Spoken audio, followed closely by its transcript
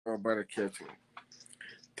barakatuh.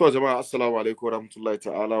 To jama'a assalamu alaikum warahmatullahi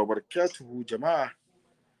ta'ala wa barakatuhu jama'a.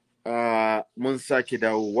 Mun sake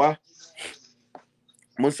dawowa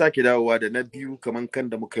da na biyu kaman kan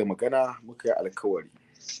da muka yi magana muka yi alkawari.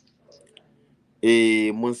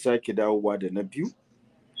 Mun sake dawowa da na biyu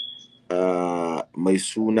mai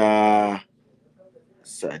suna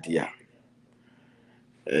Sadiya.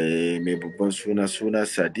 Mai babban suna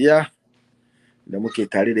Sadiya da muke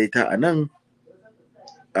tare da ita a nan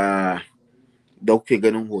da kuke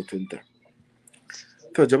ganin hotunta.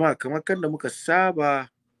 To jama'a kamar kan da muka saba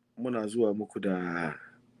muna zuwa muku da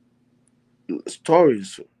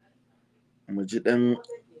stories mu ji dan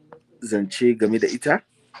zance game da ita.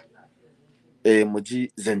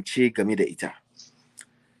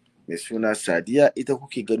 Mai suna Sadiya, ita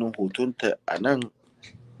kuke ganin hotonta a nan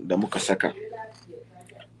da muka saka.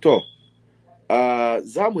 To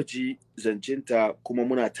za mu ji zancinta kuma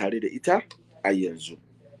muna tare da ita a yanzu.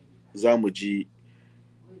 Za mu ji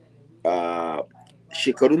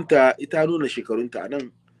shekarunta, ita nuna shekarunta a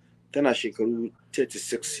nan tana shekaru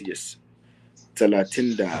 36 years,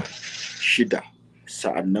 36.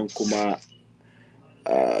 Sa'annan kuma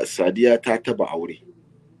Sadiya ta taba aure.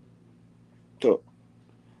 To,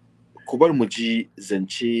 ku bar mu ji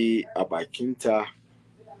zance a bakinta.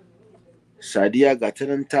 Sadiya ga ta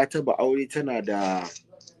nan ta taba aure, tana da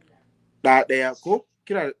ɗa ɗaya ko?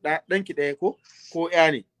 Kina da ɗanki ɗaya ko? Ko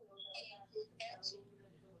ƴa ne?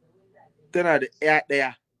 Tana da ƴa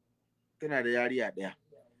ɗaya, tana da yariya ɗaya.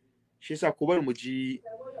 Shi yasa ku bar mu ji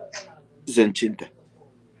zancinta.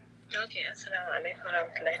 Okay, assalamu alaikum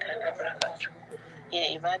warahmatullahi ta'ala barakatuh. Ya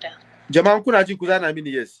ibada. Jama'an kuna ji ku zana mini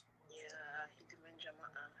yes. Ya hidiman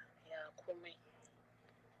jama'a, ya komai.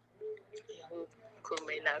 Ya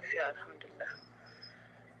komai lafiya alhamdulillah.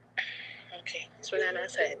 Okay, sunana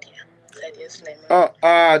Sadiya. Sadiya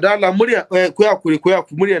Sulaiman. Da Allah murya ku yakuri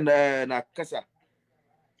murya na kasa.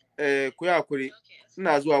 Ku yakuri.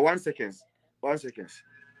 Ina zuwa 1 second. 1 second.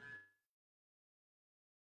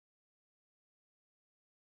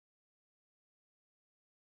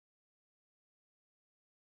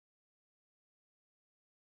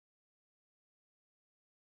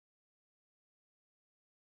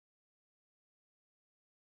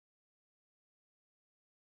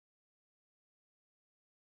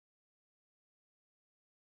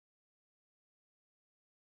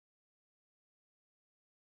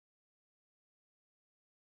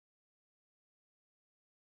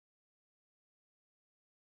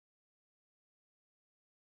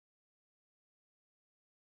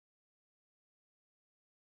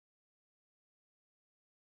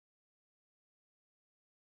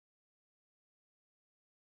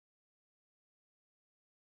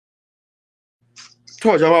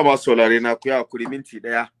 To jama'a masu saurare na ku yakuri minti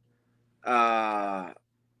ɗaya.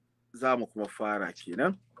 Za mu kuma fara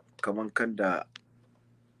kenan kaman kan da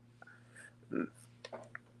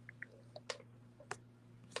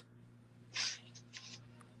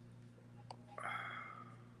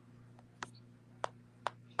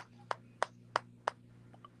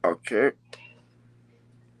okay.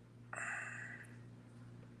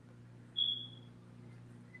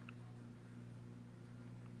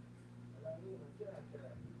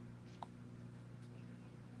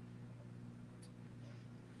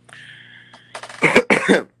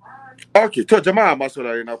 Okay, to jama'a masu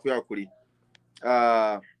saurare na ku yakuri.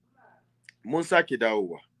 Mun sake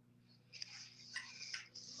dawowa.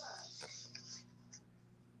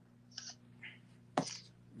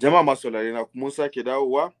 Jama'a masu saurare na mun sake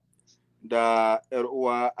dawowa da ƴar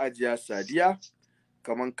uwa Hajiya Sadiya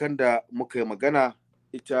kaman kan da muka yi magana.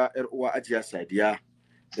 Ita ƴar uwa Hajiya Sadiya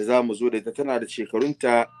da za mu zo da ita tana da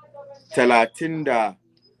shekarunta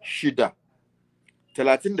 36.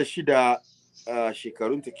 36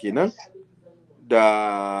 shekarunta kenan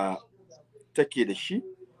da take da shi.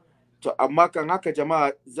 To amma kan haka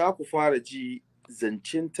jama'a za ku fara ji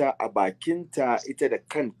zancinta a bakinta ita da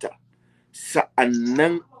kanta.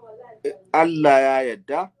 Sa'annan Allah ya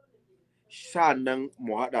yarda, sa'annan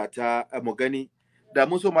mu haɗa ta mu gani. Da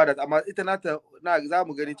mun so ma da amma ita nata za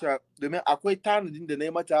mu gani cewa domin akwai tanadin da na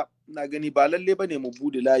yi mata, na gani ba lalle bane mu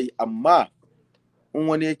bude layi, amma in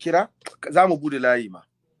wani ya kira za mu bude layi ma.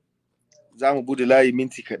 Za mu bude layi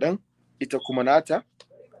minti kaɗan ita kuma nata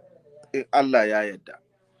in Allah ya yarda.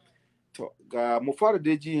 To ga mu fara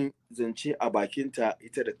da jin zance a bakinta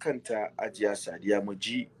ita da kanta Hajiya Sadiya, mu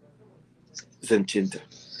ji zancinta.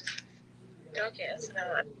 Okay,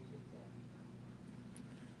 assalamu alaikum.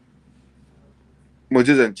 Mu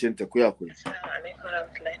ji zancinta ku yakuri. Assalamu alaikum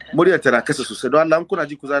warahmatullahi ta'ala. Murya tana kasa sosai don Allah in kuna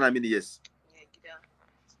ji ku zana mini yes. Ya gida.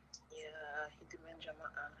 Ya hidiman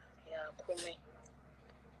jama'a, ya komai.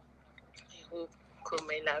 Ya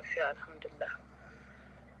komai lafiya alhamdulillah.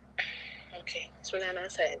 Okay, sunana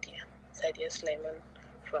Sadiya Sulaiman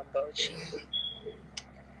from Bauchi.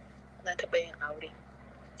 Na taɓa yin aure.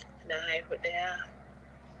 Na haihu ɗaya.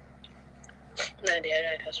 Na da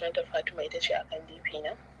yara ta sunanta Fatima, ita ce akan DP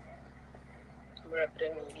na. Mun rabu da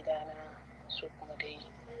mai gidana, su kuma dai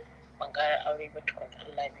ban ƙara aure ba tukun,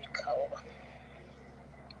 Allah bai kawo ba.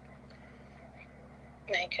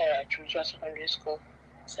 Na yi karatu zuwa secondary school,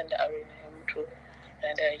 sanda aure na ya mutu.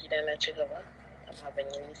 Na da gida na ci gaba, amma ban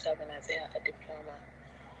yi nisa ba, na tsaya a diploma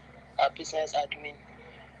a business admin.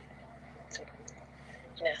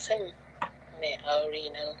 Ina son mai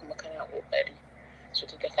aure na kuma kana ƙoƙari. Su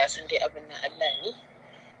duka kasan dai abin na Allah ne.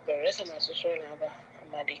 Ban rasa masu sona ba,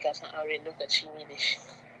 amma dai kasan aure lokaci ne da shi.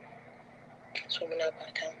 So muna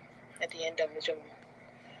fatan a da yanda mijin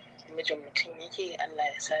mutum yake, Allah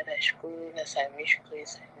ya sada shi, ko na same shi ko ya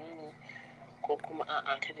same ni, ko kuma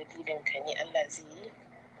a'a ta dalilin ka ne Allah zai yi.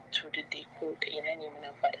 To dai ko ta ina ne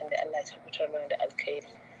muna fatan da Allah ya tabbatar mana da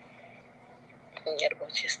alkhairi. In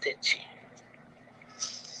𝑦𝒏𝒋𝒊 state ce.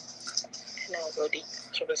 Na gode.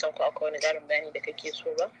 So ban san ko akwai wani ƙarin bayani da kake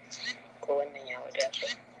so ba, ko wannan ya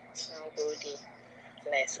wadata. Na gode.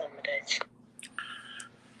 Allah ya sa mu dace.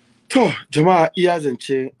 To, jama'a iya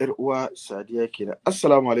zance ‘yar uwa Sadiya kenan.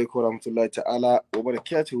 Assalamu alaikum warahmatullahi ta'ala wa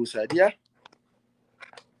barakatuhu Sadiya.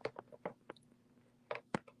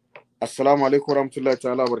 Assalamu alaikum warahmatullahi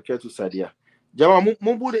ta'ala wa barakatuhu Sadiya. Jama'a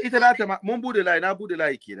mun bude ita nata, mun bude layi, na bude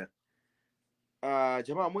layi kenan.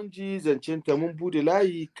 Jama'a mun ji zancen ta, mun bude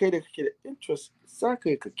layi, kai da kake da interest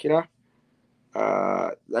zaka ka kira.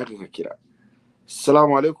 Zaka ka kira.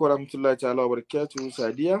 Assalamu alaikum warahmatullahi ta'ala wa barakatuhu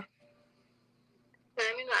Sadiya.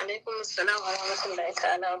 Aminu alaikum assalam wa rahmatullahi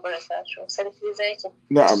ta'ala wa barakatuh. Sarki zaki.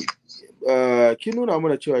 Na'am. Kin nuna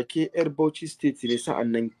mana cewa ke yar Bauchi state ne,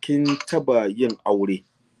 sa'annan kin taba yin aure.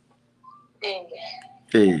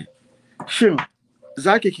 Shin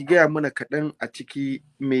zaki ki gaya mana kaɗan a ciki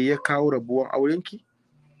me ya kawo rabuwan aurenki?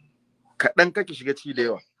 Kaɗan kake shiga ciki da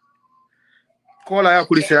yawa. Kola ya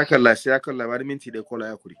kuri sai ya kalla ba da minti da kola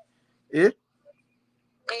ya kuri.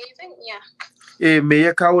 Zan iya. Me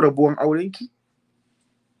ya kawo rabuwan aurenki?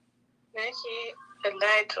 Nake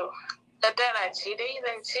wallahi to kaddara ce dai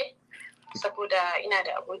zan ce, saboda ina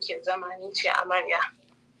da abokin zama ni ce amarya.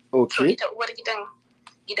 To ita uwar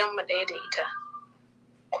gidan mu ɗaya da ita,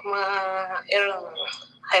 kuma irin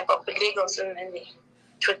haifaffun Lagos nan ne.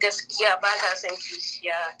 To gaskiya ba ta son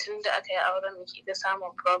kishiya, tun da aka yi auren muke da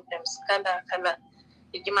samun problems kala-kala.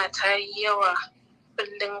 Rigima ta yi yawa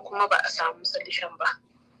kullum, kuma ba a samu solution ba.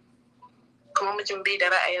 Kuma mijin bai da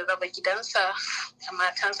ra'ayin raba gidansa da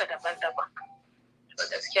matansa daban-daban. To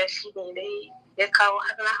gaskiya shi ne dai ya kawo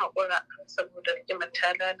har na haƙura, saboda rigimar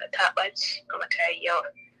ta ɓaci kuma ta yi yawa.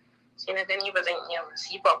 Sai na gani ba zan iya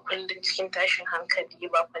masifa kullum cikin tashin hankali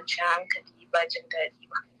ba, kwanciyar hankali ba, jin daɗi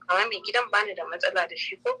ba. Amma mai gidan bani da matsala da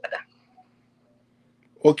shi ko kaɗan.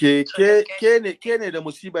 Okay, ke ne da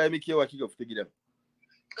musiba ya miki yawa kika fita gidan?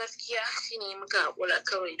 Gaskiya shi ne muka haƙura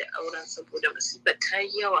kawai da auren, saboda musibar ta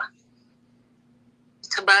yi yawa.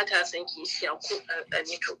 Ta ba ta son kishiya ko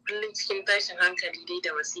ƙarƙari, to kullum cikin tashin hankali dai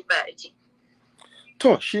da masifa ake.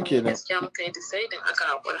 To shi kenan. Gaskiya muka yi deciding aka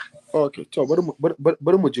haƙura. Okay, to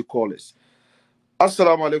bari mu ji callers.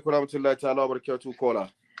 Assalamu alaikum warahmatullahi ta'ala wa barakatuhu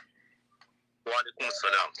kola. Wa alaikum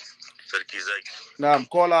salam. Sarki zaki. Na'am,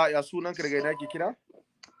 kola, ya sunan ka daga ina ke kira?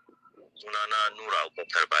 Sunana Nura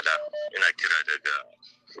Abubakar Bala. Ina kira daga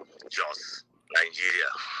Jos, Nigeria.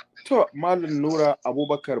 To, Malam Nura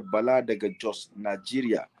Abubakar Bala daga Jos,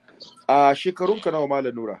 Nigeria. Shekarunka nawa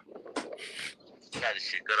Malam Nura? Ina da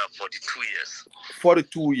shekara 42 years.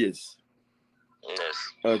 42 years.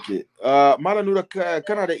 Yes. Okay. Malam Nura,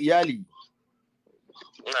 kana da iyali?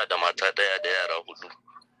 Ina da mata ɗaya da yara hudu.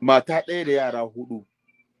 Mata ɗaya da yara hudu.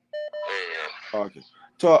 Okay.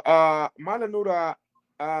 To, Malam Nura,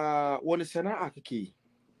 wani sana'a kake yi?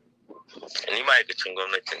 Ni ma'aikacin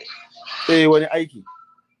gwamnati ne. Wani aiki?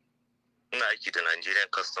 Ina aiki da Nigerian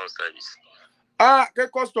Customs Service. Kai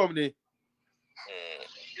custom ne?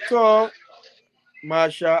 To,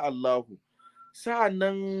 masha Allahu. Sa'an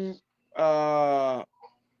nan,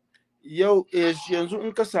 yanzu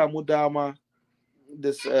in ka samu dama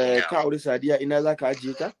da ka aure Sadiya, ina za ka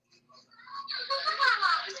ajiye ta?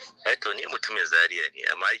 To ni mutumin Zaria ne,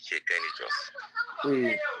 amma ake kai ni Jos.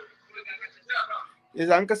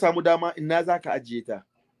 Idan ka samu dama, ina za ka ajiye ta?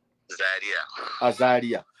 Zaria. A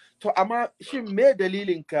Zaria. To, amma shin me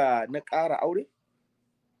dalilin ka na ƙara aure?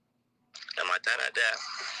 Da mata na daya.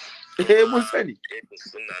 Mun sani.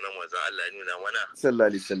 Sunna nan wazan Allah ya nuna mana. Sallallahu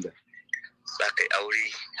alaihi wasallam. Za ka yi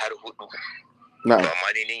aure har hudu. Na'am.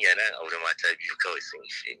 Amma ni yana aure mata biyu kawai sun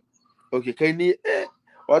ishe. Okay, kai ni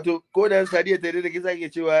wato ko da Sadiya tare da kisa ke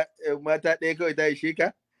cewa mata ɗaya kawai ta ishe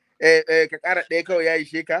ka? Ka ƙara ɗaya kawai ya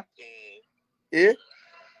ishe ka?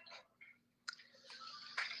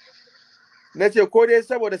 Na ce ko dai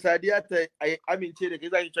saboda Sadiya ta amince da kai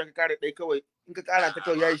za ki ka ƙara ɗaya kawai, in ka ƙara ta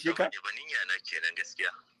kawai ya ishe ka? Niyya na kenan gaskiya.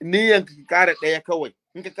 Niyyan ka ƙara ɗaya kawai,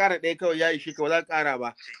 in ka ƙara ɗaya kawai ya ishe ka, ba za ka ƙara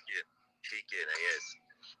ba. Shi kenan, yes.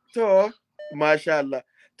 To, masha Allah.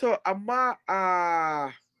 To, amma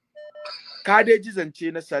ka dai ji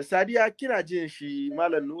zance na Sadiya kina jin shi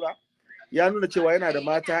Malam Nura ya nuna cewa yana da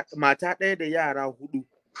mata ɗaya da yara 4.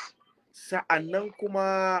 Sa'annan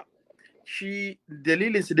kuma shi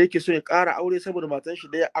dalilin su da yake so ya ƙara aure saboda matan shi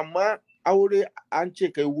ɗaya, amma aure an ce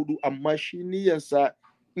kai 4, amma shi niyyarsa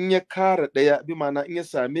in ya ƙara ɗaya bi ma'ana in ya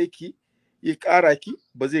same ki ya ƙara ki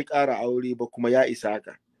ba zai ƙara aure ba, kuma ya isa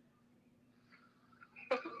haka.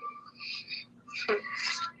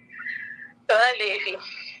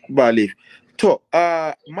 Ba laifi. To,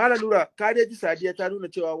 Malam Nura, ka dai ji Sadiya ta nuna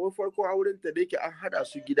cewa wai farko auren ta da yake an hada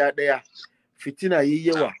su gida ɗaya, fitina yayi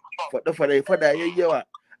yawa, fada yayi yawa,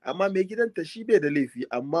 amma mai gidanta shi bai da laifi,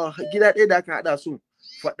 amma gida ɗaya da aka hada su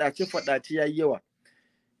fadace yayi yawa.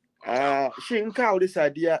 Shin in ka aure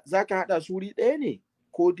Sadiya za ka hada su wuri ɗaya ne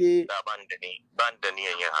ko dai? Ban da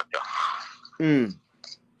niyan yin haka.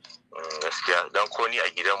 Gaskiya dan ko ni a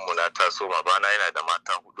gidanmu na taso babana yana da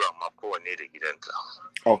mata 4 amma kowanne da gidanta.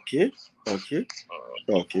 Okay.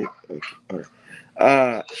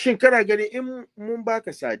 Shin kana gani in mun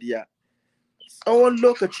baka Sadiya tsawon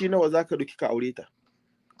lokaci nawa za ka duki ka aure ta?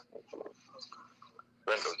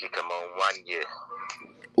 Zan dauki kamar 1 year.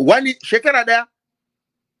 Wani shekara ɗaya?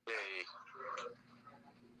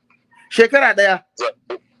 Shekara ɗaya?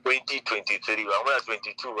 2023 ba, muna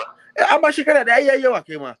 22 ba. Amma shekara ɗaya yayi yawa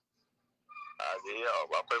kai ma. Zai yawa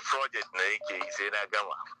ba, akwai project na yake yi sai na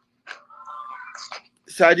gama.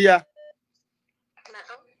 Sadiya,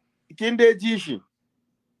 kin dai ji shi?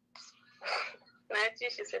 Na ji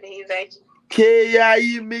shi sai zaki. Ke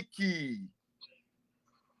yayi miki?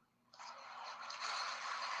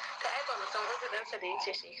 Ka ba mu san uzurinsa da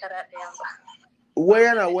yace shekara ɗaya ba. Wai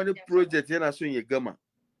yana wani project yana son ya gama.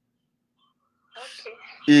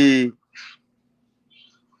 Okay.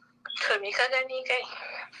 To me ka gani kai?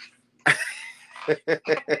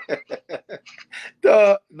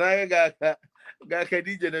 To, na ga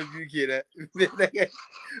Khadija na biyu kenan.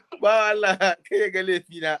 Ba Allah kai ga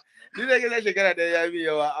laifi na. Ni da ga shekara da ya mi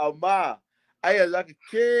yawa, amma ai yanzu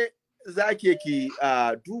ke zake ki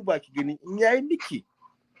duba ki gani in yayi miki.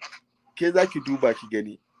 Ke zaki duba ki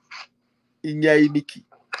gani in yayi miki.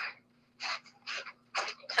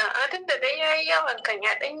 Tun da dai yayi yawan kan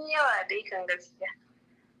ya dan yawa dai kan gaskiya.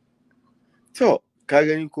 To, ka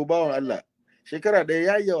gani ko bawan Allah. Shekara ɗaya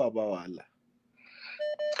ya yi yawa bawa Allah.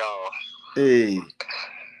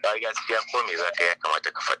 Ba gaskiya ko me za ka ya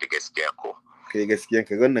kamata ka faɗi gaskiya ko? Kai gaskiya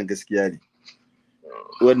ka wannan gaskiya ne.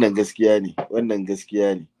 Wannan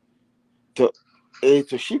gaskiya ne. To,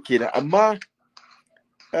 to shi kenan, amma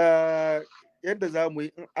yadda za mu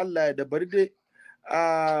yi in Allah ya dabar dai,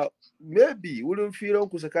 maybe wurin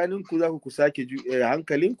firanku tsakaninku za ku sake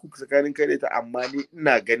hankalinku tsakanin kai da ta, amma ni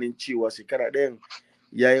ina ganin cewa shekara ɗayan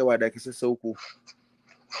ya yawa da ka sassauko.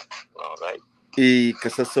 Ka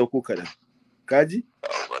sassauko kaɗan. Kaji?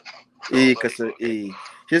 Shi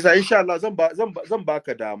yasa insha Allah zan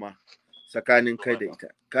baka dama tsakanin kai da ita.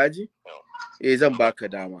 Kaji? Zan baka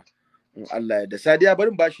dama. In Allah ya da Sadiya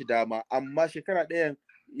barin ba shi dama, amma shekara ɗayan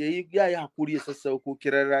ya yi hakuri ya sassauko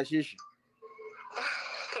kiran rashe shi.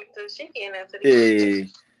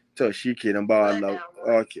 To shi kenan ba Allah.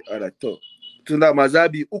 Okay, alright, to. Tunda ma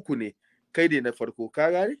zabi 3 ne. Kai ne na farko, ka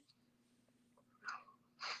gane?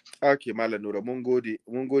 Okay, Malam Nura, mun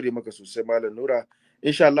gode maka sosai Malam Nura.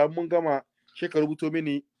 Insha Allah mun gama sai ka rubuto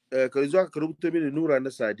mini ka rubuto mini Nura na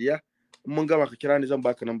Sadiya. Mun gama ka kira ni zan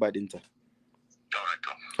baka namba dinta.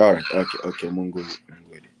 Alright, okay, mun gode.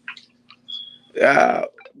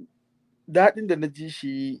 Daɗin da na ji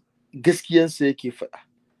shi gaskiyansa yake faɗa.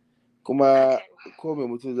 Kuma ko mai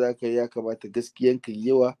mutum za ka yi ya kamata gaskiyanka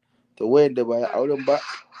yawa, ta wayan da ba ya auren ba,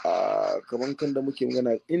 kamar kan da muke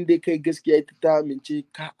magana, in dai kai gaskiya ita ta amince,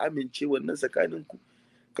 ka amince wannan tsakaninku,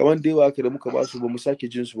 kamar da yawa da muka ba su ba mu sake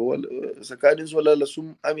jin su ba, tsakanin su walala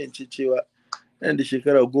sun amince cewa nan da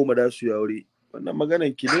shekara 10 da su yi aure. Wannan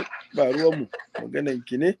maganan ki ne, ba ruwanmu, maganan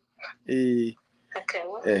ki ne.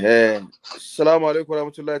 Assalamu alaikum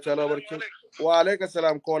warahmatullahi ta'ala barkin. Wa alaikum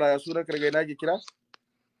salam, kola ya sunan kargai na ke kira?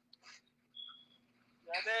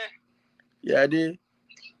 Ya dai.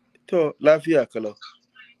 To, lafiya kalau.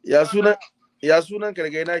 Ya sunan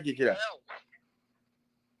kargai na ke kira?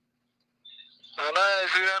 Ana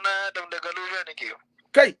suna Adam daga Lubiya nake.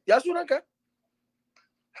 Kai, ya sunanka?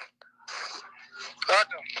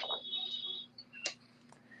 Adam.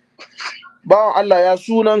 Bawan Allah ya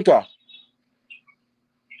sunanka?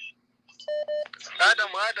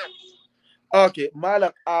 Adam. Okay,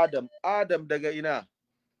 Malam Adam. Adam daga ina?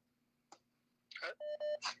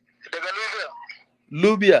 Daga Libya.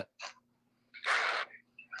 Libya.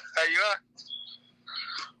 Aiwa.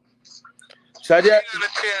 Sadiya.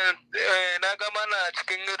 Na ga mana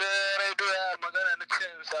cikin gidan radio ya magana na ce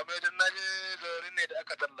same don na je garin ne da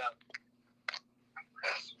aka talla.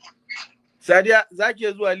 Sadiya, za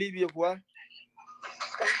ki zuwa Libya kuwa?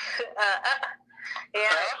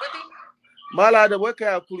 Mala da wai kai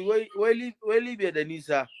hakuri wai Libya da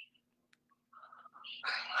nisa.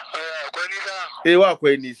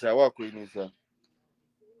 Akwai nisa. Wa akwai nisa.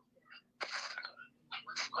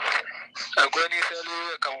 Akwai nisa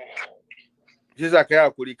Libya kan. Shi za ka yi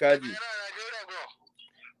hakuri kaji.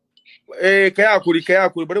 Ka yi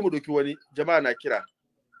hakuri bari mu doki wani jama'a na kira.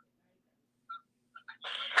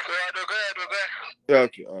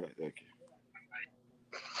 Okay, all right, okay.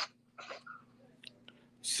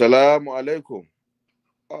 Salamu alaikum.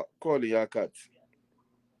 Call ya cut.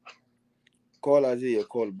 Call zai ya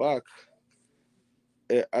call back.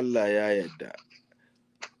 Allah ya yadda.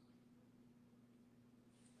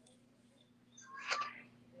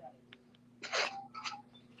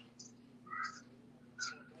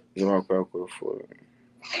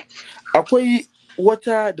 Akwai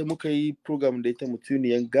wata da muka yi program da ita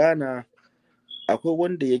mutuniyan Ghana. Akwai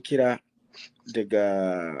wanda ya kira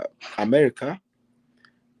daga America.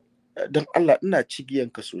 Don Allah ina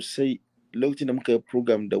cigiyanka sosai lokacin da muka yi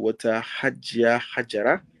program da wata Hajiya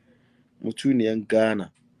Hajara mutuniyan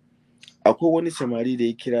Ghana. Akwai wani samari da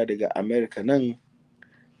ya kira daga America nan.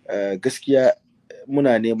 Gaskiya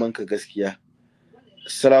muna neman ka gaskiya.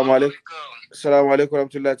 Assalamu alaikum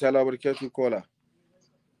warahmatullahi ta'ala wabarakatuh kola.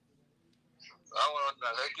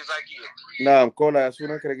 Na'am kola ya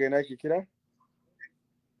sunan ka daga ina ke kira?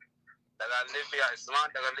 Daga Libya, Usman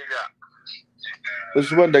daga Libya.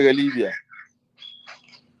 Usman daga Libya.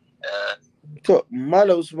 To,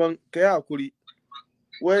 Malam Usman, ka yi hakuri.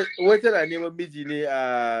 Wai tana neman miji ne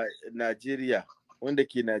a Najeriya, wanda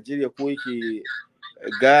ke Najeriya ko yake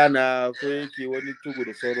Ghana ko yake wani Togo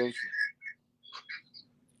da sauransu.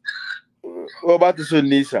 Wa ba ta son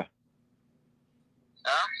nisa.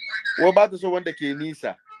 Wa ba ta son wanda ke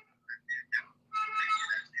nisa.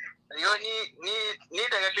 Yo ni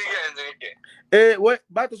daga Libya yanzu nake. Wai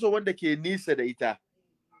ba ta son wanda ke nisa da ita.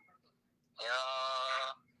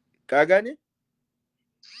 Ka gane?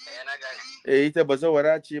 Na gane. Ita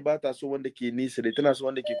bazawara ce ba ta so wanda ke nisa da ita, tana so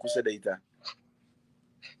wanda ke kusa da ita.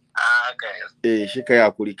 Okay. Shi kai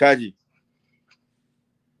hakuri kaji.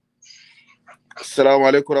 Assalamu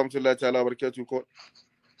alaikum warahmatullahi ta'ala wabarakatuh ko.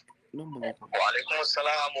 Wa alaikum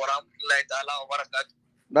assalam wa rahmatullahi ta'ala wa barakatuh.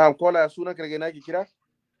 Na'am kola sunan ka daga ina ke kira?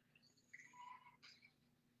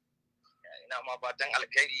 Ina ma fatan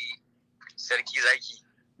alkhairi sarki zaki.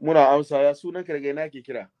 Muna amsa ya sunan ka daga ina ke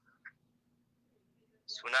kira?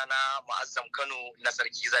 Sunana Mu'azzam Kano na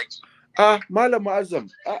sarki zaki. Malam Mu'azzam.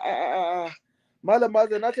 Malam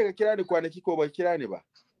Mu'azzam na ce ka kira ni kwanaki ko ban kira ni ba.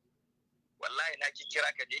 Wallahi na ki kira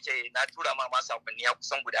ka da yake na tura ma sakonni ya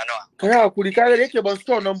kusan guda nawa. Kai hakuri kaga da yake ban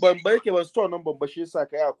store number ba shi yasa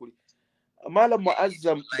kai hakuri. Malam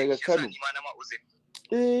Mu'azzam daga Kano.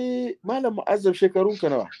 Malam Mu'azzam shekarun ka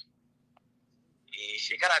nawa?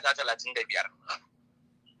 Shekara ta 35.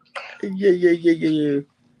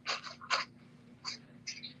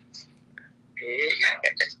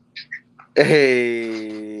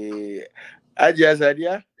 Ajiya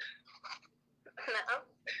Sadiya? Na'am.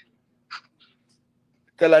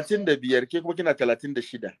 35 ke kuma kina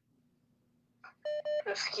 36.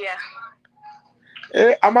 Gaskiya.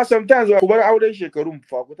 Amma sometimes ku bar auren shekarun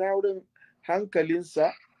fa ku ta auren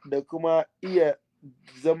hankalinsa da kuma iya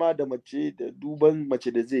zama da mace da duban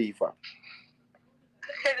mace da zai yi fa.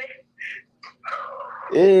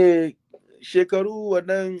 Shekaru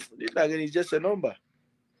wannan ina gani just a number.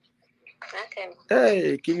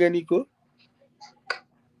 Kin gani ko?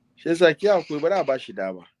 Shi yasa ki hakuri bara ba shi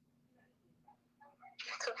dama.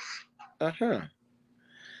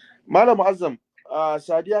 Malam Mu'azzam,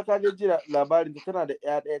 Sadiya ka je jira labarin ta tana da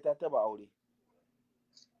ƴa ɗaya ta taba aure.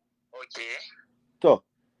 Okay. To,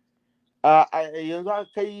 yanzu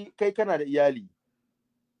kai kana da iyali.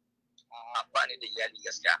 Ba ni da iyali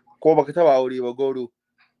gaskiya. Ko baka taba aure ba goro?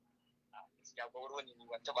 Gaskiya goro ne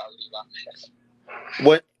ban taba aure ba.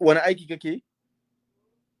 Wani aiki kake?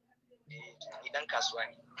 Idan kasuwa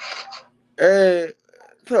ne.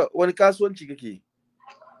 To wani kasuwanci kake?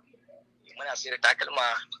 Muna sayar da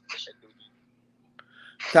takalma da shaddodi.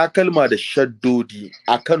 takalma da shaddodi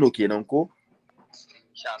a Kano kenan ko?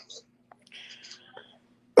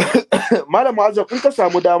 Malam Azam, in ka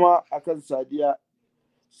samu dama akan Sadiya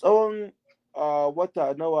tsawon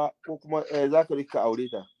wata nawa ko kuma za ka rika aure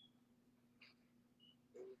ta?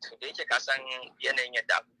 To da yake ka san yanayin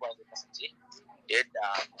yadda abubuwa zai kasance da yadda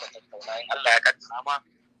kuka tattauna in Allah ya kaddara ma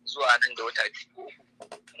zuwa nan da wata biyu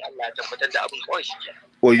in Allah ya tabbatar da abin kawai shi kenan.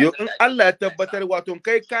 Oyo, in Allah ya tabbatar wato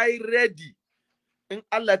kai ready. In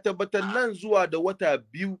Allah ya tabbatar nan zuwa da wata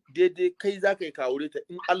biyu daidai kai za ka yi ka aure ta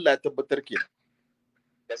in Allah ya tabbatar kenan.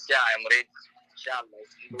 Gaskiya I am ready. Insha Allah.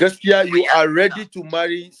 Gaskiya you are ready to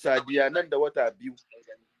marry Sadiya nan da wata biyu.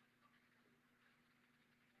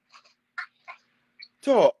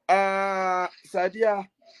 To, Sadiya,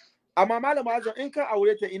 amma Malam Azam in ka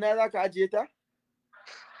aure ta ina za ka ajiye ta?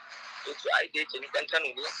 To ai da yake ni dan Kano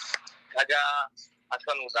ne, kaga a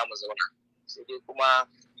Kano za mu zauna. Sai dai kuma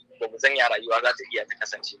ba mu san ya rayuwa za ta iya ta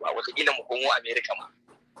kasance ba. Wataƙila mu komo Amerika ma.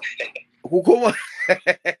 Ku koma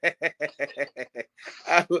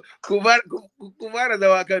ku fara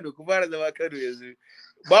zama Kano yanzu.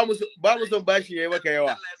 Ba mu son bashi yayi maka yawa.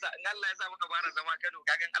 Allah ya sa muka fara zama Kano,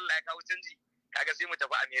 kagan Allah ya kawo canji. Kaga sai mu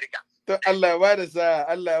tafi Amerika. To Allah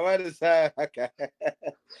ya da sa haka.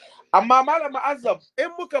 Amma Malam Azam, in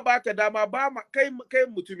muka baka dama kai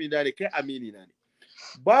mutumi na ne, kai amini na ne.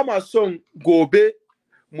 Ba ma son gobe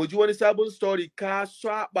mu ji wani sabon story ka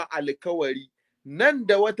saba alkawari nan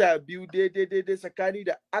da wata biyu daidai tsakani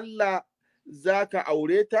da Allah za ka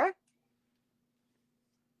aure ta?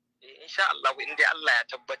 Insha Allah, in dai Allah ya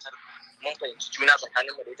tabbatar mun fahimci juna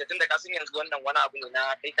tsakanin mu da ita, tunda ka san yanzu wannan wani abu ne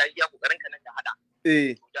na kai ka iya kokarin ka nan da hada.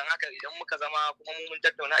 Dan haka idan muka zama kuma mun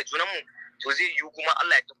tattauna a junan mu to zai yiwu kuma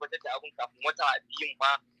Allah ya tabbatar da abun kafin wata biyun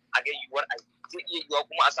ma a ga yiwuwar a zai iya yiwuwa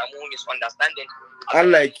kuma a samu misunderstanding.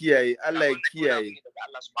 Allah ya kiyaye.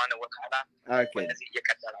 Allah subhanahu wataala wanda zai iya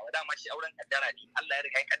kaddara. Dama shi auren kaddara ne. Allah ya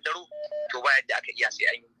riga ya kaddaro to ba yadda aka iya sai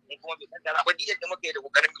an yi. In kuma bai kaddara ba yadda muka yi da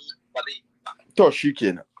kokarin mu ba zai ba. To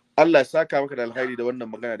shikenan. Allah ya saka maka da alkhairi da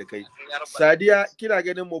wannan magana da kai. Sadiya, kina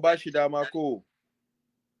ganin mu bashi dama ko?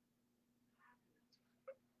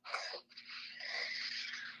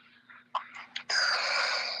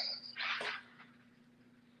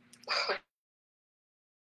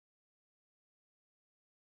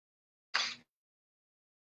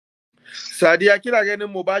 Sadiya, kina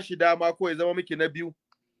ganin mu bashi dama ko ya zama miki na biyu?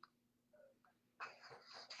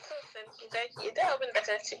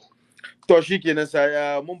 To shi kenan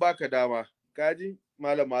saya mun baka dama. Kaji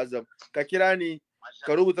Malam Muazzam, ka kira ni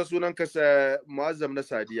ka rubuta sunan ka Muazzam na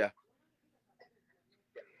Sadiya.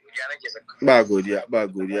 Ba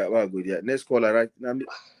godiya. Next caller right now.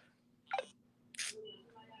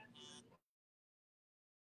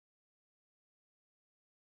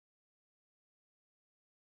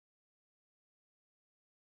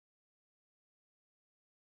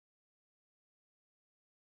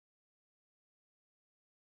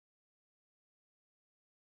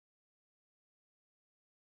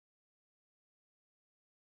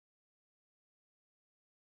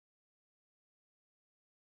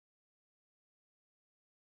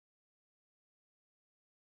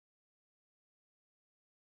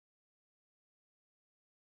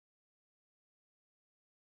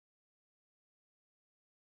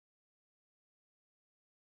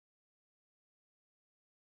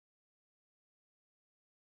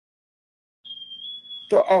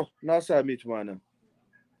 To, na sami tumanin.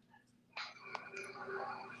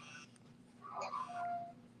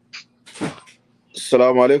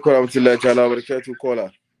 Assalamu alaikum warahmatullahi ta'ala barakatuh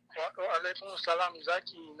kola. Wa alaikum salam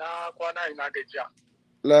zaki na kwana ina gajiya.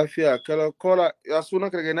 Lafiya kala kola ya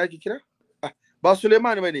sunan ka daga ina ki kira? Ba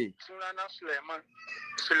Suleiman bane. Sunana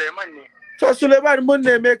Suleiman ne. To Suleiman mun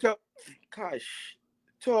neme ka cash.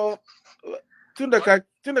 To tunda ka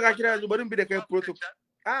kira yanzu bari bi da kai protocol.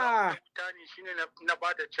 Shine na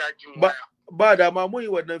bada cajin waya. Ba da ma mun yi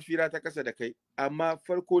wannan fira ta kasa da kai, amma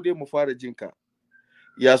farko dai mu fara jinka.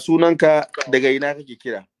 Ya sunanka daga ina kake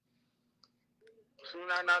kira?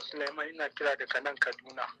 Sunana Suleiman, ina kira daga nan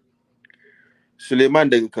Kaduna. Suleiman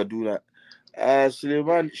daga Kaduna.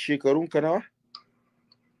 Suleiman, shekarunka nawa?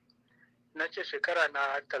 Na ce shekara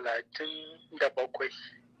na 37.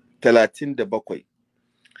 37.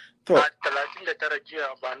 To. 39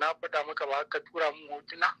 jiya ba na faɗa maka ba ka tura mun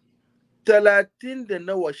hotuna? 30 da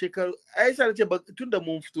nawa shekaru? Ai sai ce tun da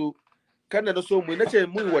mun fito kana da so mu nace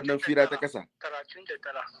mun wannan fira ta kasa.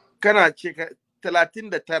 39. Kana ce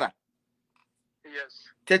 39. Yes.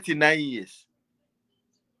 39 years.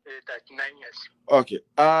 39 years. Okay.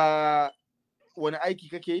 Wani aiki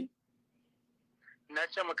kake yi? Na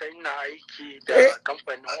ce maka ina aiki da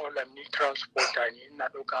kamfanin Olamni Transporter ne, ina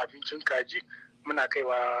ɗauka abincin kaji muna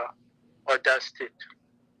kaiwa other state.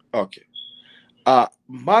 Okay.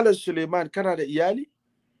 Malam Suleiman, kana da iyali?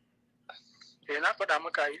 Na faɗa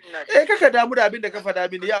maka ina da. Kaka damu da abin da ka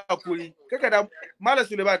faɗa mini, ya hakuri. Kaka damu, Malam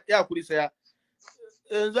Suleiman, ya hakuri saya.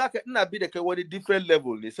 Yanzu haka ina bi da kai wani different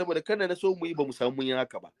level ne, saboda kana na so mu yi ba mu samu mun yi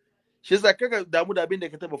haka ba. Shi yasa kaka damu da abin da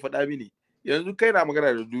ka taba faɗa mini. Yanzu kai na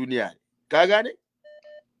magana da duniya. Ka gane?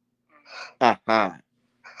 Aha.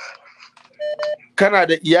 Kana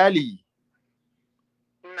da iyali?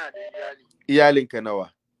 Ina da iyali. Iyalinka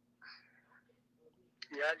nawa?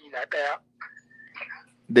 Iyali na ɗaya.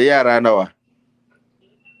 Da yara nawa?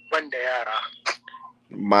 Ban da yara.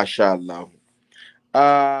 Masha Allah.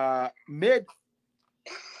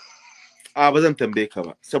 Ba zan tambaye ka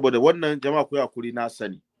ba, saboda wannan jama'a ku hakuri na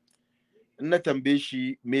sani. In na tambaye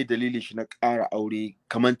shi me dalilin shi na ƙara aure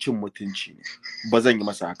kaman cin mutunci ne. Ba zan yi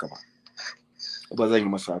masa haka ba. Ba zan yi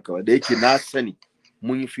masa haka ba. Da yake na sani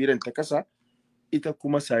mun yi firan ta kasa, ita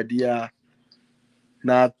kuma Sadiya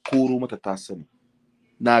na koro mata ta sani.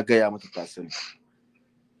 Na gaya mata ta sani.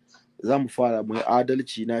 Za mu fara mu yi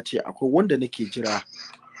adalci, na ce akwai wanda nake jira,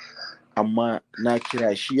 amma na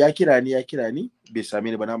kira shi, ya kira ni bai same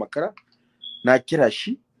ni ba, na makara. Na kira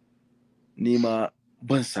shi ni ma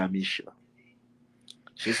ban same shi ba.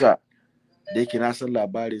 Shi yasa da yake na san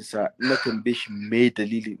labarinsa, na tambaye shi me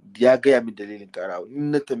dalilin, ya gaya min dalilin ƙara aure.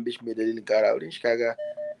 In na tambaye shi me dalilin ƙara aure shi, kaga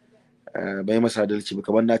bai masa adalci ba,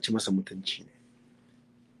 kamar na ci masa mutunci ne.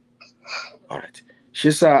 Alright. Shi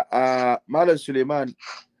yasa Malam Suleiman,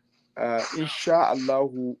 insha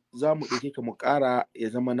Allahu za mu ɗauke ka mu ƙara ya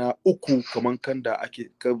zama na 3, kamar kan da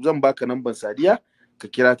ake, zan baka namban Sadiya ka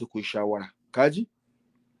kira ta ku shawara. Kaji?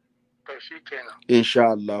 To shi kenan. Insha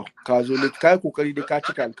Allah. Ka zo kai kokari dai ka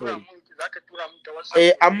cika alkawari. Zaka tura mun ta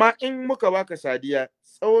WhatsApp. Amma in muka baka Sadiya,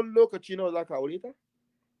 tsawon lokaci nawa zaka aure ta?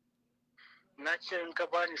 Na ce in ka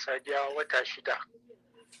bani Sadiya wata 6.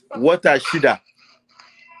 Wata 6.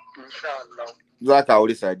 Insha Allah. Zaka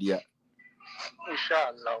aure Sadiya. Insha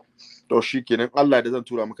Allah. To shi kenan, Allah da zan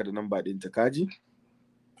tura maka da namba ɗinta, kaji?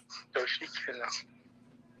 To shi kenan.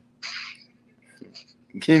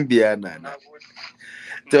 Kin biya na.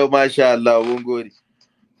 To masha Allah, mun gode.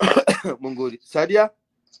 Mun gode. Sadiya?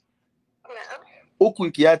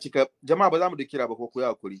 3 ki ya cika. Jama'a ba za mu da kira ba, ko ku ya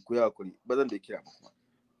hakuri. Ba zan da kira ba kuma.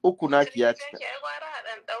 3 na ki ya cika.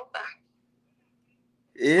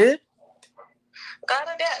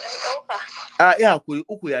 Gara dai a ɗan ɗauka. Ya hakuri,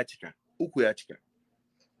 3 ya cika. 3 ya cika.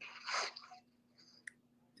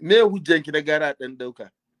 Me hujjanki na gara ɗan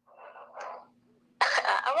ɗauka?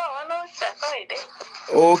 Ba wani hujja kawai dai.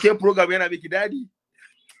 Okay, program yana miki dadi?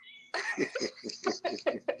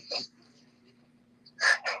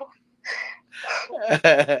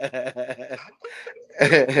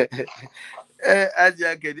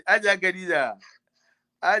 Ajiya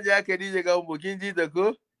Khadija ga kin ji ta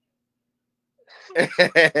ko?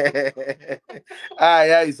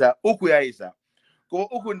 Ya isa, 3 ya isa. Kuma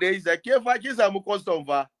 3 da ya isa, ke fa kin samu custom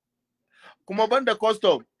fa. Kuma banda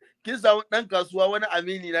custom, kin samu dan kasuwa, wani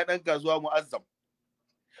amini na dan kasuwa mu'azzam.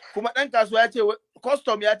 Kuma dan kasuwa ya ce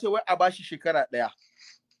custom ya ce wai a bashi shekara 1.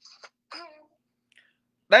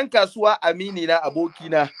 Dan kasuwa amini na,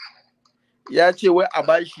 abokina ya ce wai a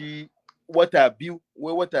bashi wata 2,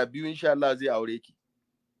 wai wata 2 insha Allah zai aure ki.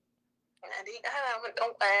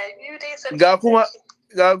 Ga kuma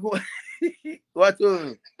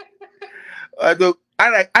wato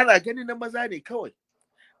ana gani na maza ne kawai,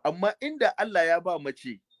 amma inda Allah ya ba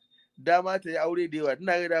mace dama ta yi aure da yawa,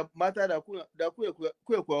 ina ga mata da ku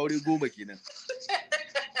aure 10 kenan.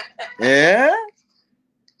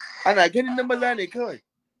 Ana ganin na maza ne kawai.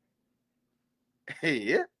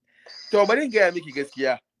 To bari in gaya miki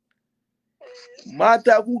gaskiya,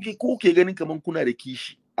 mata kuke ganin kaman kuna da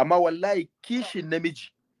kishi, amma wallahi kishin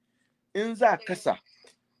namiji in za kasa,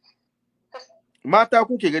 mata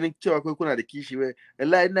kuke ganin cewa kai kuna da kishi, wai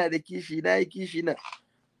wallahi ina da kishi, na yi kishi na,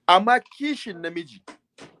 amma kishin namiji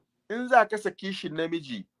in za kasa kishin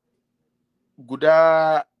namiji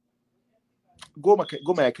guda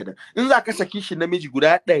 10 ya kada, in za kasa kishin namiji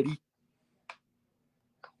guda 100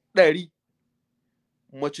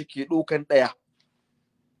 mace ke dokan 1.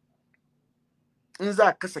 In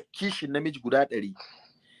za kasa kishin namiji guda 100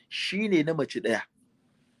 shine na mace 1.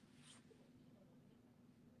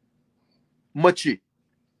 Mace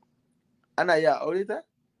ana iya aure ta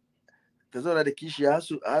zauna da kishi,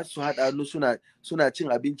 su haɗa hannu suna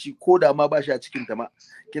cin abinci, ko da ma ba shi a cikin ta ma,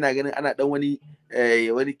 kina ganin ana dan wani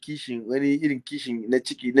kishin, wani irin kishin na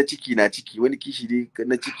ciki na ciki, wani kishi ne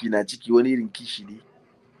na ciki na ciki, wani irin kishi ne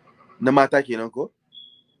na mata kenan ko?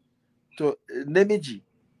 To namiji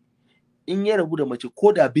in ya rabu da mace,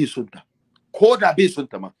 ko da bai son ta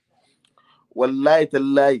ma, wallahi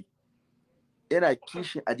tallahi yana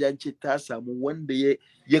kishin a jance ta samu wanda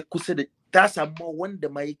ya kusa da ta samu wanda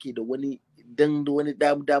ma yake da wani dan da wani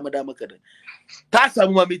dama kadan ta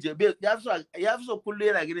samu ma miji ya fi so kullu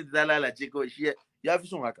yana gani da lalace kawai shi ya fi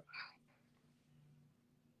son haka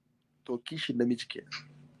to kishin namiji kenan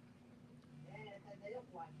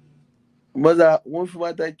maza mun fi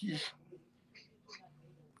mata kishi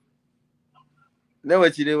na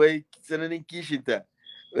mace ne wai tsananin kishinta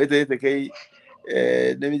wai ta kai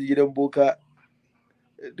namiji gidan boka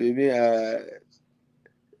domin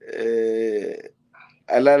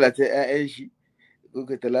a lalata 'ya'yan shi ko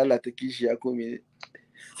ta lalata kishi ya kome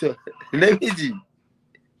to namiji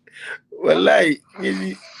wallahi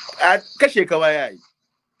a kashe ka ya yi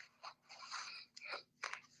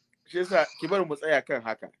shi yasa ki bar mu tsaya kan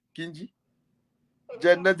haka kin ji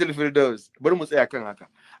jannatul firdaus bar mu tsaya kan haka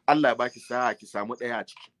Allah baki sa'a ki samu daya a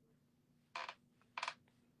ciki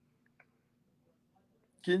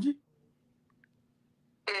kin ji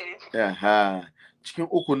aha cikin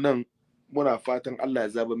uku nan muna fatan Allah ya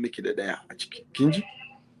zaba miki da daya a ciki kin ji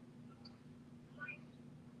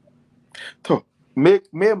to me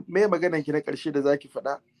maganan ki na karshe da zaki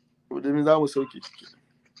faɗa domin za mu sauke ciki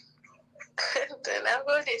to na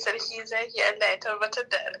gode sarki zaki Allah ya tabbatar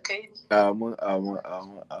da alkhairi amin Allah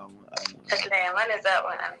ya mana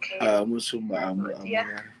zaɓin alkhairi amin summa amin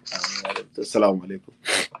assalamu alaikum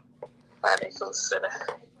wa alaikum salam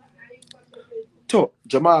to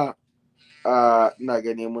jama'a ina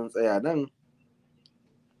gani mun tsaya nan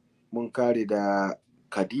mun kare da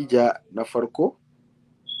Khadija na farko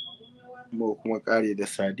mu kuma kare da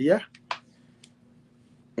Sadiya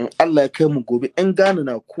in Allah ya kai mu gobe in Ghana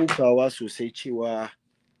na kokawa sosai cewa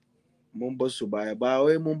mun bar su baya ba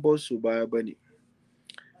wai mun bar su baya bane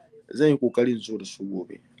zan yi kokarin zo da su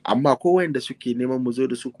gobe amma ko wanda suke neman mu zo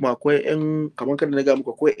da su kuma akwai yan kamar kada na ga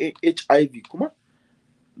muku akwai HIV kuma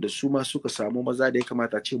da su ma suka samu maza da ya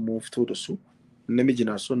kamata ce mun fito da su namiji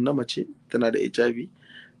na son na mace tana da HIV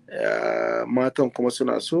matan kuma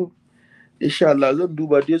suna so insha Allah zan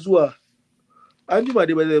duba dai zuwa an juma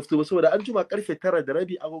dai ba zai fito ba saboda an juma karfe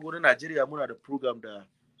 9:30 agogo na Najeriya muna da program da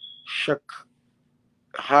Shak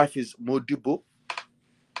Hafiz Modibo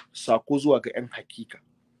sako zuwa ga yan hakika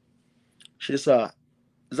shi yasa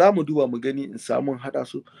za mu duba mu gani in samu hada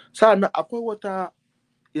su sa'annan akwai wata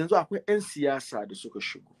yanzu akwai 'yan siyasa da suka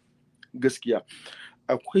shigo gaskiya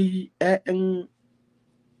akwai 'ya'yan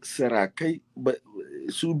sarakai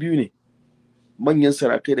su biyu ne manyan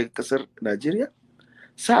sarakai daga kasar Najeriya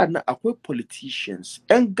sa'annan akwai politicians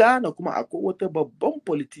 'yan Ghana kuma akwai wata babban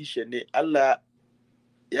politician ne Allah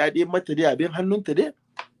ya dai mata dai abin hannunta dai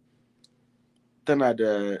tana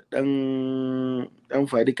da dan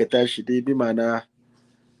fadi ka tashi dai bi mana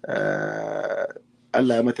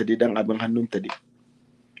Allah ya mata dai dan abin hannunta dai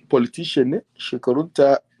politician ne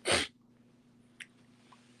shekarunta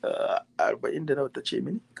 40 da nawa ta ce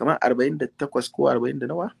mini kamar 48 ko 40 da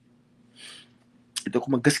nawa ita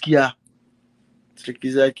kuma gaskiya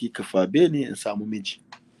sarki zaki kafabe ne in samu miji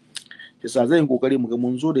yasa zan yi kokari mu ga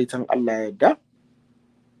mun zo da ita Allah ya yarda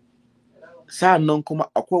sa'annan kuma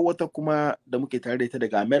akwai wata kuma da muke tare da ita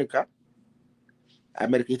daga America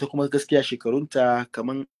ita kuma gaskiya shekarunta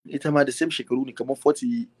kamar ita ma da same shekaru ne kamar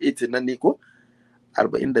 48 nan ne ko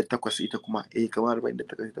 48 ita kuma kamar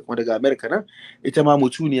 48 ita kuma daga America nan ita ma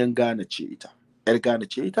mutuniyan Ghana ce ita yar Ghana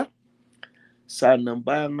ce ita sannan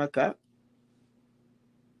bayan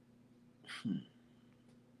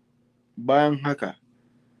haka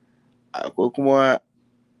akwai kuma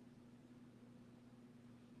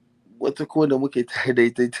wata kuma da muke tare da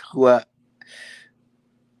ita kuwa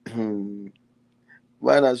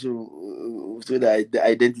ba na so fito da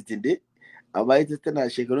identity dai amma ita tana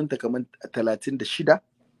shekarunta kamar 36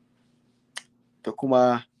 ta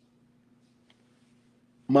kuma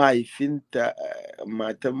mahaifiyanta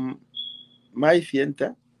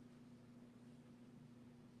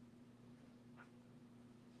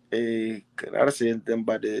rasa yadda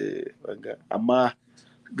ba da banga amma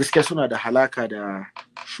gaskiya suna da halaka da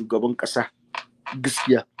shugaban kasa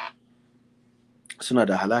gaskiya suna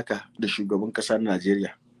da halaka da shugaban kasa na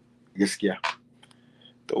Najeriya gaskiya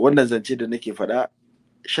to wannan zance da nake faɗa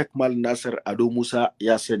Sheikh Mal Nasir Ado Musa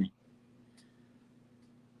ya sani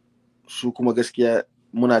su kuma gaskiya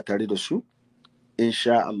muna tare da su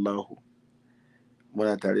insha Allah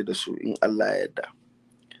muna tare da su in Allah ya yarda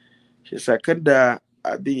shi yasa da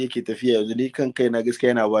abin yake tafiya yanzu ni kan kaina gaskiya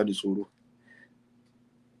yana bani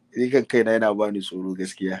tsoro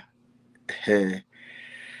gaskiya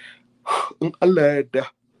in Allah ya yarda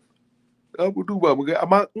za mu duba mu ga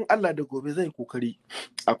amma in Allah da gobe zai kokari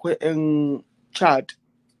akwai 'yan Chad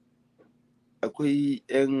akwai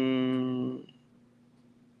yan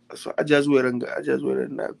so ajazuwaren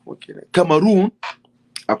na kuma kenan Cameroon,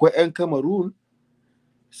 akwai yan Cameroon,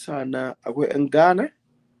 sana akwai yan Ghana,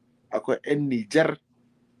 akwai yan Niger,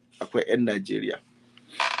 akwai yan Nigeria.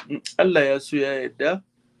 Allah ya so ya yarda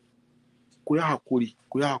ku yi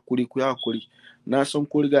hakuri. Na san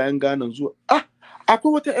ku riga yan Ghana zuwa.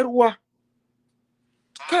 Akwai wata yar uwa.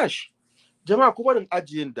 Kash. Jama'a ku barin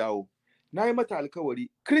ajiyin dawo. Na yi mata alkawari,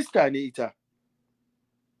 Krista ne ita.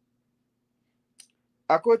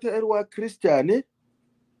 Akwai wata yar uwa Krista ne.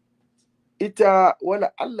 Ita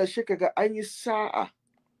wala Allah shi kaga an yi sa'a.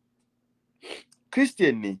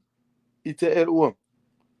 Christian ne. Ita yar uwan.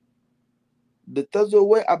 Da ta zo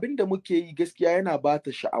wai abinda muke yi gaskiya yana ba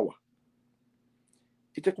ta sha'awa.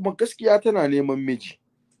 Ita kuma gaskiya tana neman miji.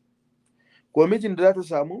 Ko mijin da za ta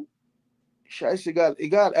samu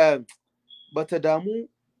igal ba ta damu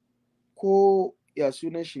ko ya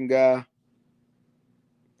sunan shiga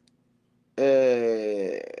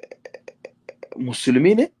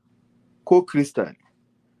musulmi ne ko Krista ne.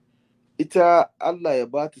 Ita Allah ya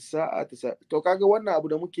ba ta sa'a to kaga wannan abu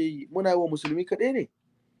da muke yi muna yi wa musulmi kaɗai ne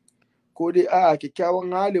ko dai a'a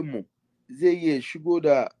kyakkyawan halin mu zai iya shigo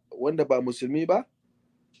da wanda ba musulmi ba,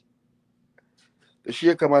 da shi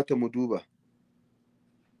ya kamata mu duba.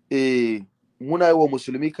 Muna yi wa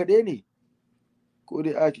musulmi kaɗai ne ko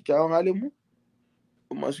dai a'a kyakkyawan halin mu.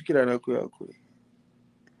 Masu kira na koya koyi.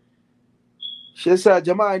 Shi yasa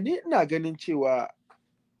jama'a ni ina ganin cewa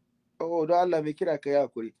don Allah mai kira ka yi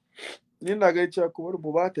hakuri. Ni ina ganin cewa kuma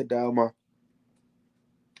mu ba ta dama.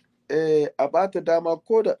 A ba ta dama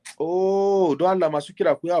ko da don Allah masu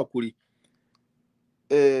kira ku yi hakuri.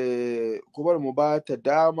 Kuma mu ba ta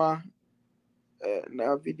dama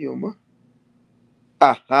na video ma.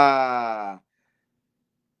 Aha.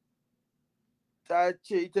 Ta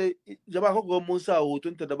ce ita jama'a ko mun sa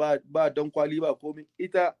hotunta da ba dan kwali ba komai.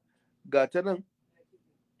 Ita ga ta nan.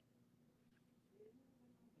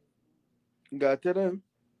 Ga ta nan.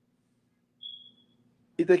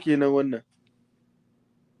 Ita kenan wannan.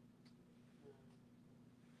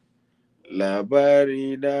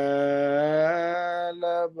 Labarina.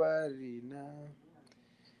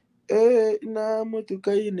 Ina mutu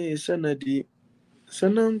kai ne sanadi,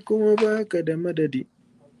 sanan kuma baka da madadi.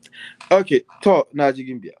 Okay, to na ji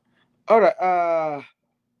gimbiya. Alright,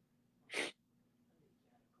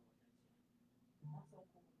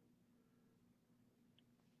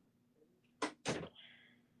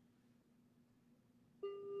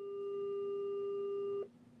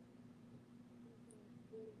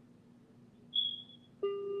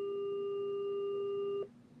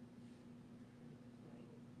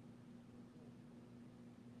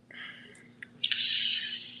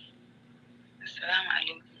 Assalamu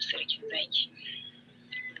alaikum sarkin zaki.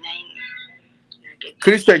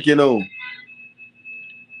 Christian kenan.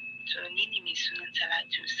 To ni ne mai sunan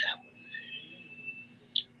Talatu Sabo.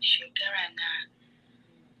 Shekara na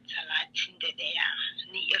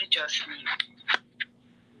 31. Ni yar Jos ne.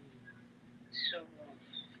 So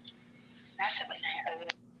na taɓa na yi aure.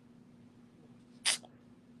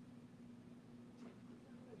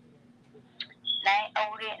 Na yi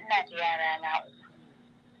aure ina da yara na uku.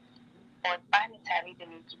 Ba ni tare da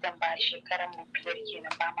mai gidan ba, shekaran mu 5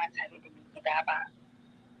 kenan ba ma tare da mai gida ba.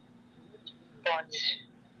 But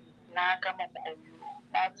na gama koyo,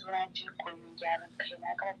 na zo na je koyon gyaran kai,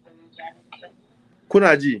 na gama koyon gyaran kai.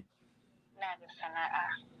 Kuna ji? Na da sana'a.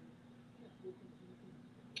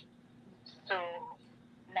 So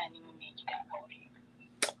na neman mai gidan aure.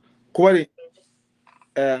 Kuma ne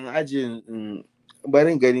ajiyin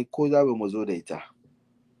barin gani ko za mu zo da ita.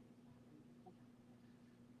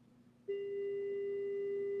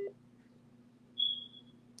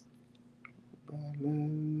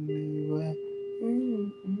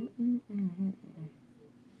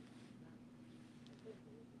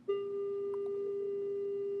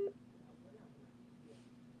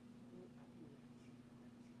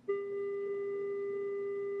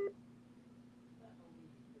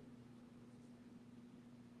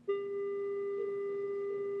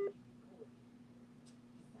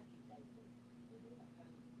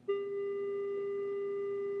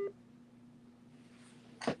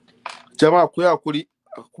 Jama'a ku yi hakuri,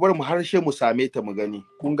 ku bar mu harshe mu same ta mu gani.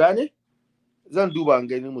 Kun gane? Zan duba an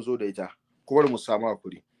gani mu zo da ita. Ku bar mu samu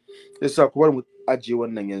hakuri. Yasa ku bar mu ajiye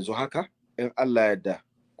wannan yanzu haka in Allah ya yarda.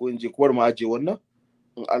 Ko in je ku bar mu ajiye wannan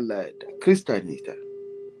in Allah ya yarda. Krista ne ita.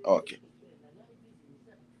 Okay.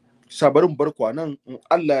 Sabarin barku nan in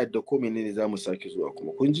Allah ya yarda ko menene zamu sake zuwa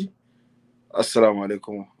kuma kun ji? Assalamu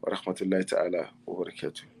alaikum wa rahmatullahi ta'ala wa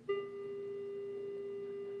barakatuh.